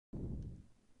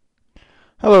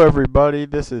Hello everybody,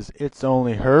 this is It's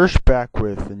Only Hirsch back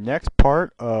with the next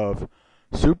part of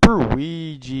Super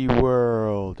WEEGEE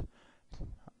World.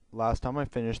 Last time I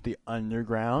finished the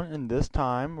underground, and this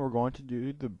time we're going to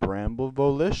do the Bramble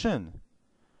Volition.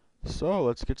 So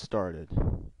let's get started.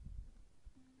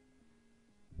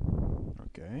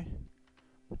 Okay,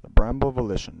 the Bramble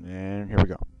Volition, and here we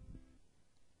go.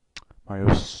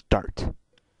 Mario, start.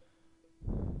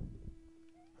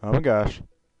 Oh my gosh.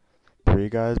 Three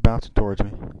guys bouncing towards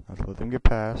me. Let's let them get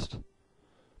past.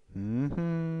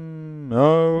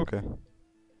 Oh, okay.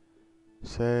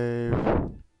 Save.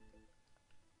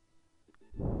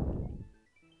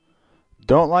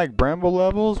 Don't like bramble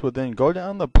levels? Well then go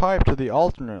down the pipe to the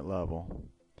alternate level.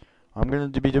 I'm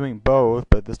going to be doing both,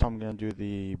 but this time I'm going to do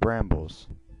the brambles.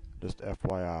 Just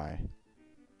FYI.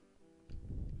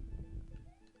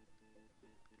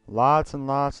 Lots and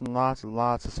lots and lots and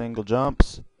lots of single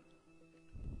jumps.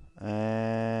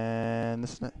 And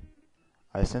this,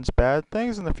 I sense bad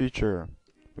things in the future.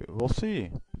 We'll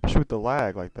see. Especially with the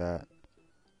lag like that.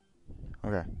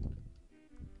 Okay.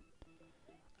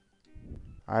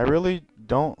 I really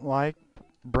don't like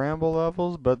bramble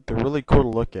levels, but they're really cool to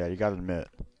look at, you gotta admit.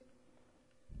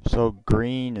 So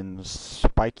green and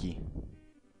spiky.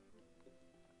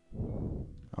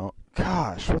 Oh,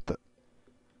 gosh, what the...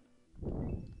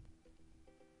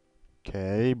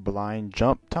 Okay, blind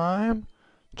jump time.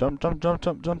 Jump, jump, jump,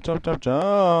 jump, jump, jump, jump,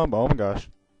 jump. Oh my gosh.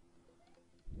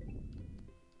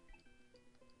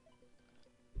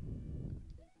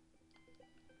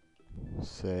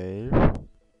 Save.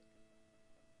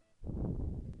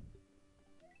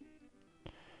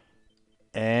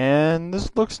 And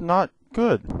this looks not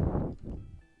good.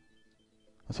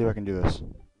 Let's see if I can do this.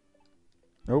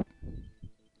 Nope.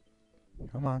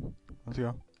 Come on. Let's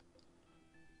go.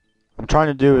 What I'm trying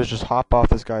to do is just hop off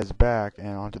this guy's back and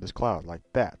onto this cloud, like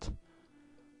that.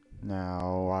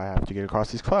 Now I have to get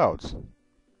across these clouds.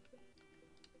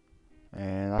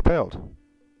 And I failed.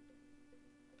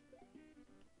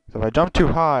 So if I jump too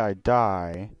high, I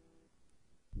die.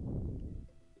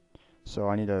 So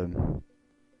I need to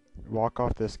walk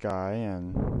off this guy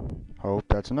and hope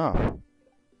that's enough.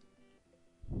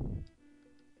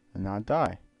 And not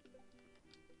die.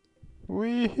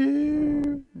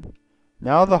 Wee-hoo!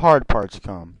 Now the hard parts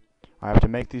come. I have to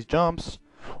make these jumps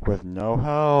with no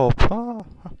help. Ah!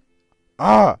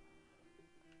 Ah!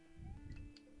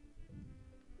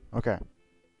 Okay.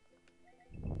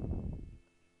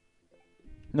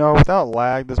 No, without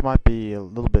lag, this might be a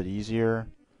little bit easier.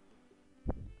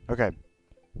 Okay.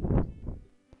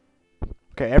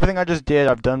 Okay, everything I just did,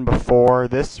 I've done before.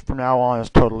 This, from now on,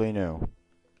 is totally new.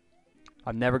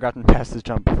 I've never gotten past this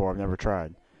jump before. I've never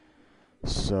tried.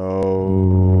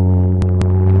 So...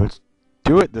 let's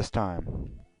do it this time.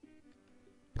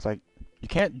 It's like, you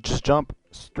can't just jump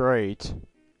straight.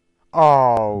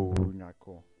 Oh, not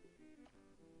cool.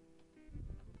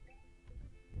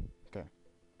 Okay.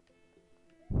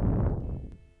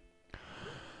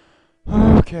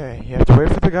 Okay, you have to wait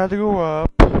for the guy to go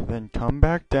up, then come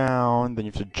back down, then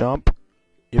you have to jump.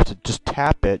 You have to just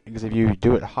tap it, because if you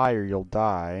do it higher, you'll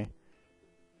die.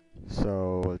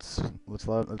 So let's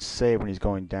save when he's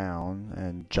going down,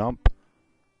 and jump,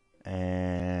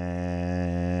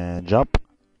 and jump,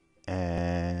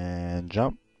 and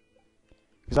jump.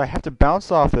 Because I have to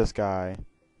bounce off this guy,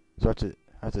 so I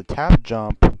have to tap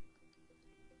jump,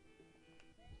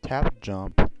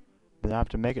 then I have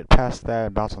to make it past that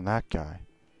and bounce on that guy.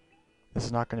 This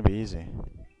is not going to be easy. I'll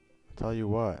tell you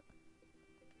what.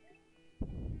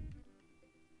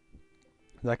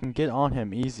 I can get on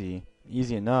him easy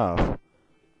enough,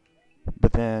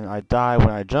 but then I die when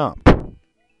I jump.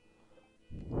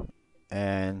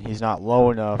 And he's not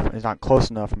low enough, he's not close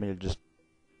enough for me to just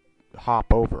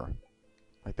hop over.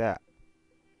 Like that.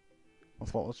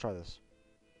 Let's try this.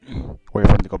 Wait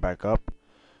for him to go back up.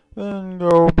 Then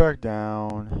go back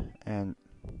down, and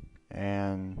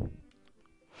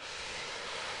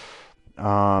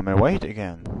wait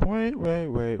again. Wait,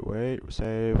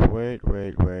 save, wait,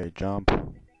 jump,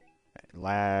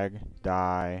 lag,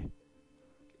 die.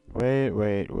 Wait,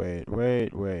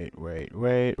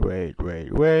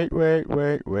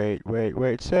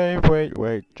 save,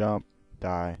 wait, jump,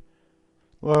 die.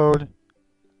 Load,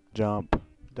 jump,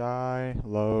 die,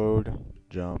 load,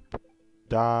 jump,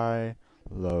 die,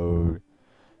 load,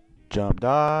 jump,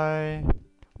 die,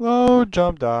 load, jump,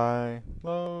 die,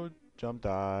 load, jump,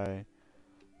 die,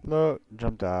 load,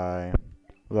 jump, die,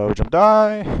 load, jump,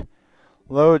 die,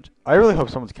 load. I really hope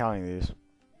someone's counting these.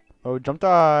 Load, jump,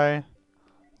 die,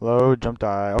 load, jump,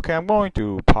 die. Okay, I'm going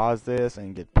to pause this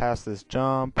and get past this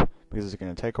jump because it's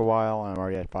going to take a while and I'm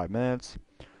already at 5 minutes.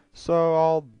 So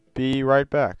I'll be right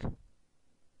back.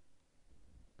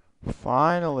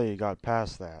 Finally got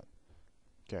past that.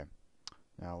 Okay,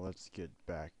 now let's get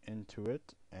back into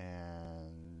it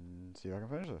and see if I can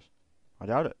finish this. I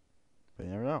doubt it, but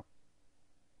you never know.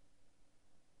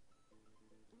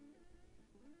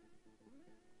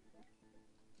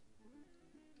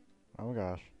 Oh my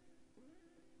gosh.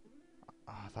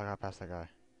 Oh, I thought I got past that guy.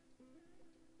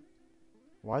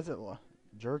 Why is it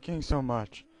jerking so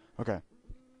much? Okay,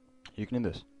 you can do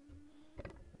this.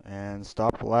 And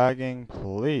stop lagging,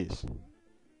 please.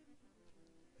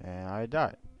 And I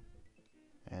die.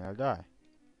 And I die.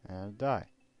 And I die.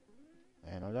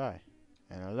 And I die.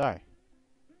 And I die.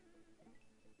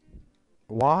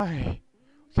 Why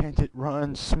can't it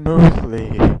run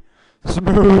smoothly?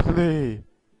 Smoothly!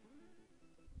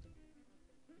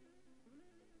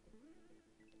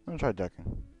 I'm gonna try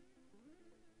ducking.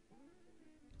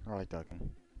 I like ducking.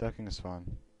 Ducking is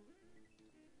fun.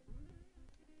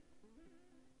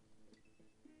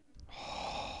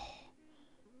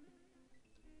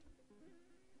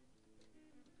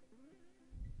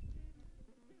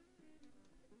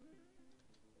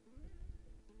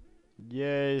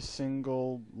 Yay,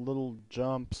 single little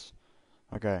jumps.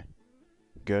 Okay.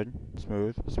 Good.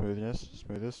 Smooth. Smoothness.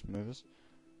 Smoothest.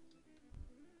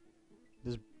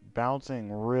 This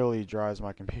bouncing really drives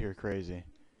my computer crazy.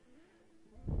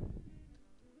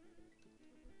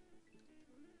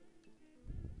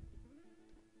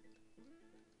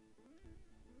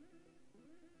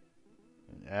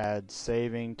 Add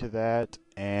saving to that,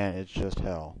 and it's just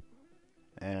hell.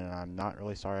 And I'm not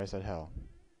really sorry I said hell.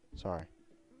 Sorry.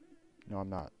 No, I'm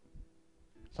not.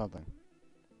 Something.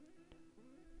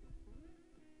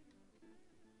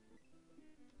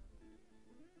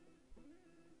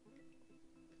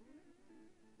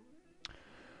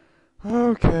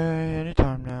 Okay,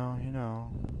 anytime now, you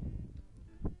know.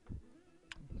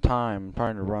 Time I'm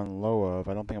trying to run low of.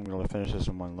 I don't think I'm going to finish this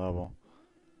in one level.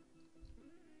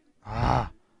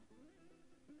 Ah!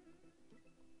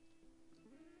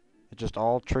 It's just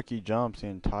all tricky jumps the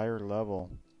entire level.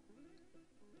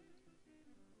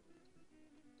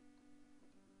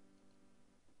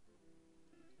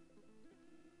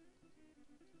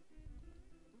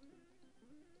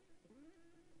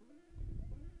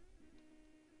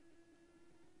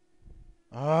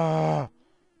 Ah!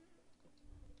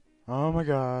 Oh my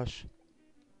gosh.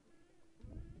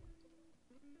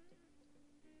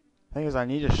 Thing is, I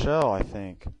need a shell, I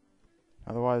think.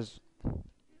 Otherwise,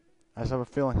 I just have a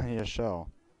feeling I need a shell.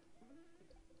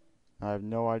 I have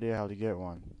no idea how to get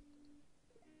one.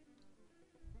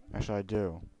 Actually, I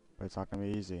do, but it's not going to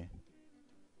be easy.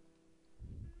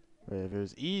 But if it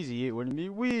was easy, it wouldn't be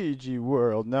WEEGEE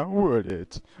World, now would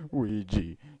it?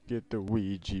 WEEGEE, get the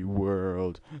WEEGEE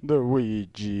World, the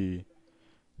WEEGEE,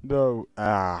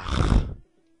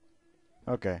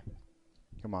 Okay,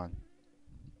 come on.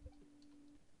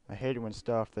 I hate it when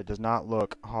stuff that does not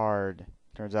look hard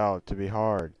turns out to be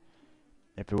hard.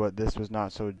 If this was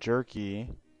not so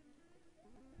jerky,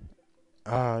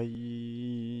 yeah.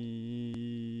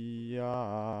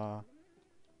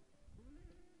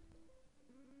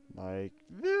 Like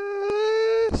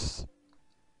this.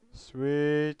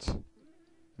 Sweet.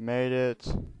 Made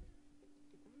it.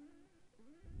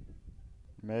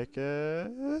 Make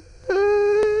it.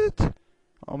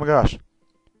 Oh my gosh.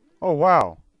 Oh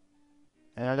wow.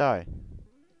 And I died.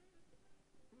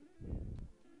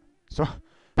 So,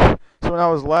 so when I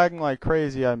was lagging like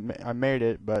crazy, I made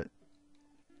it, but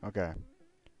okay.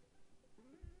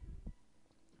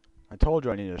 I told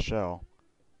you I needed a shell.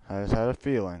 I just had a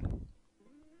feeling.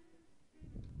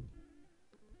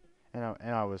 And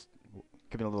I was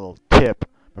giving a little tip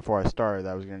before I started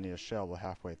that I was going to need a shell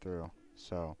halfway through.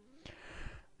 So,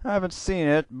 I haven't seen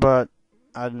it, but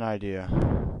I had an idea.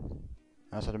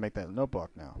 I just have to make that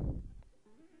notebook now.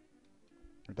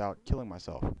 Without killing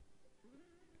myself.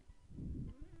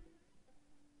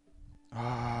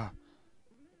 Ah.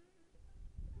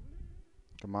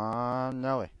 Come on,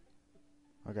 Nelly.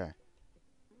 Okay.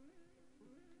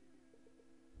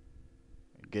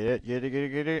 Get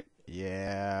it.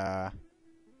 Yeah.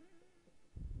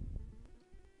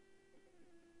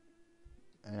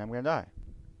 And I'm gonna die.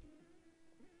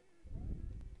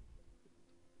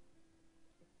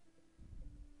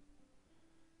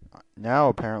 Now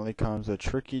apparently comes the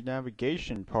tricky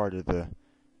navigation part of the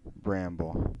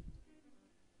bramble.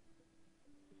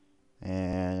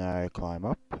 And I climb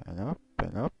up and up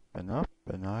and up and up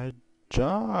and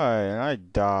I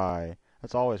die.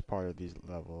 That's always part of these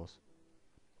levels.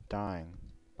 Dying.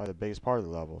 By the biggest part of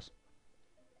the levels.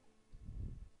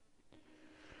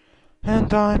 And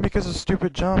dying because of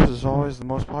stupid jumps is always the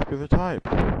most popular type.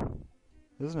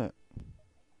 Isn't it?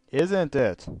 Isn't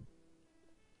it?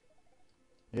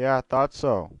 Yeah, I thought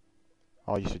so.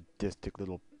 All you sadistic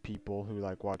little people who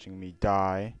like watching me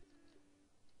die.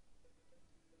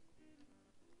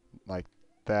 Like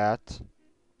that.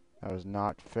 That was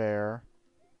not fair.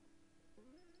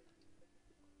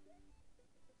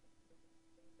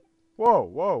 Whoa,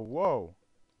 whoa, whoa.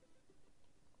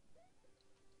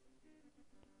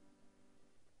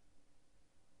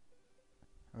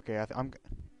 Okay,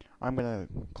 I'm gonna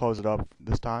close it up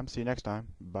this time. See you next time.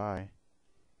 Bye.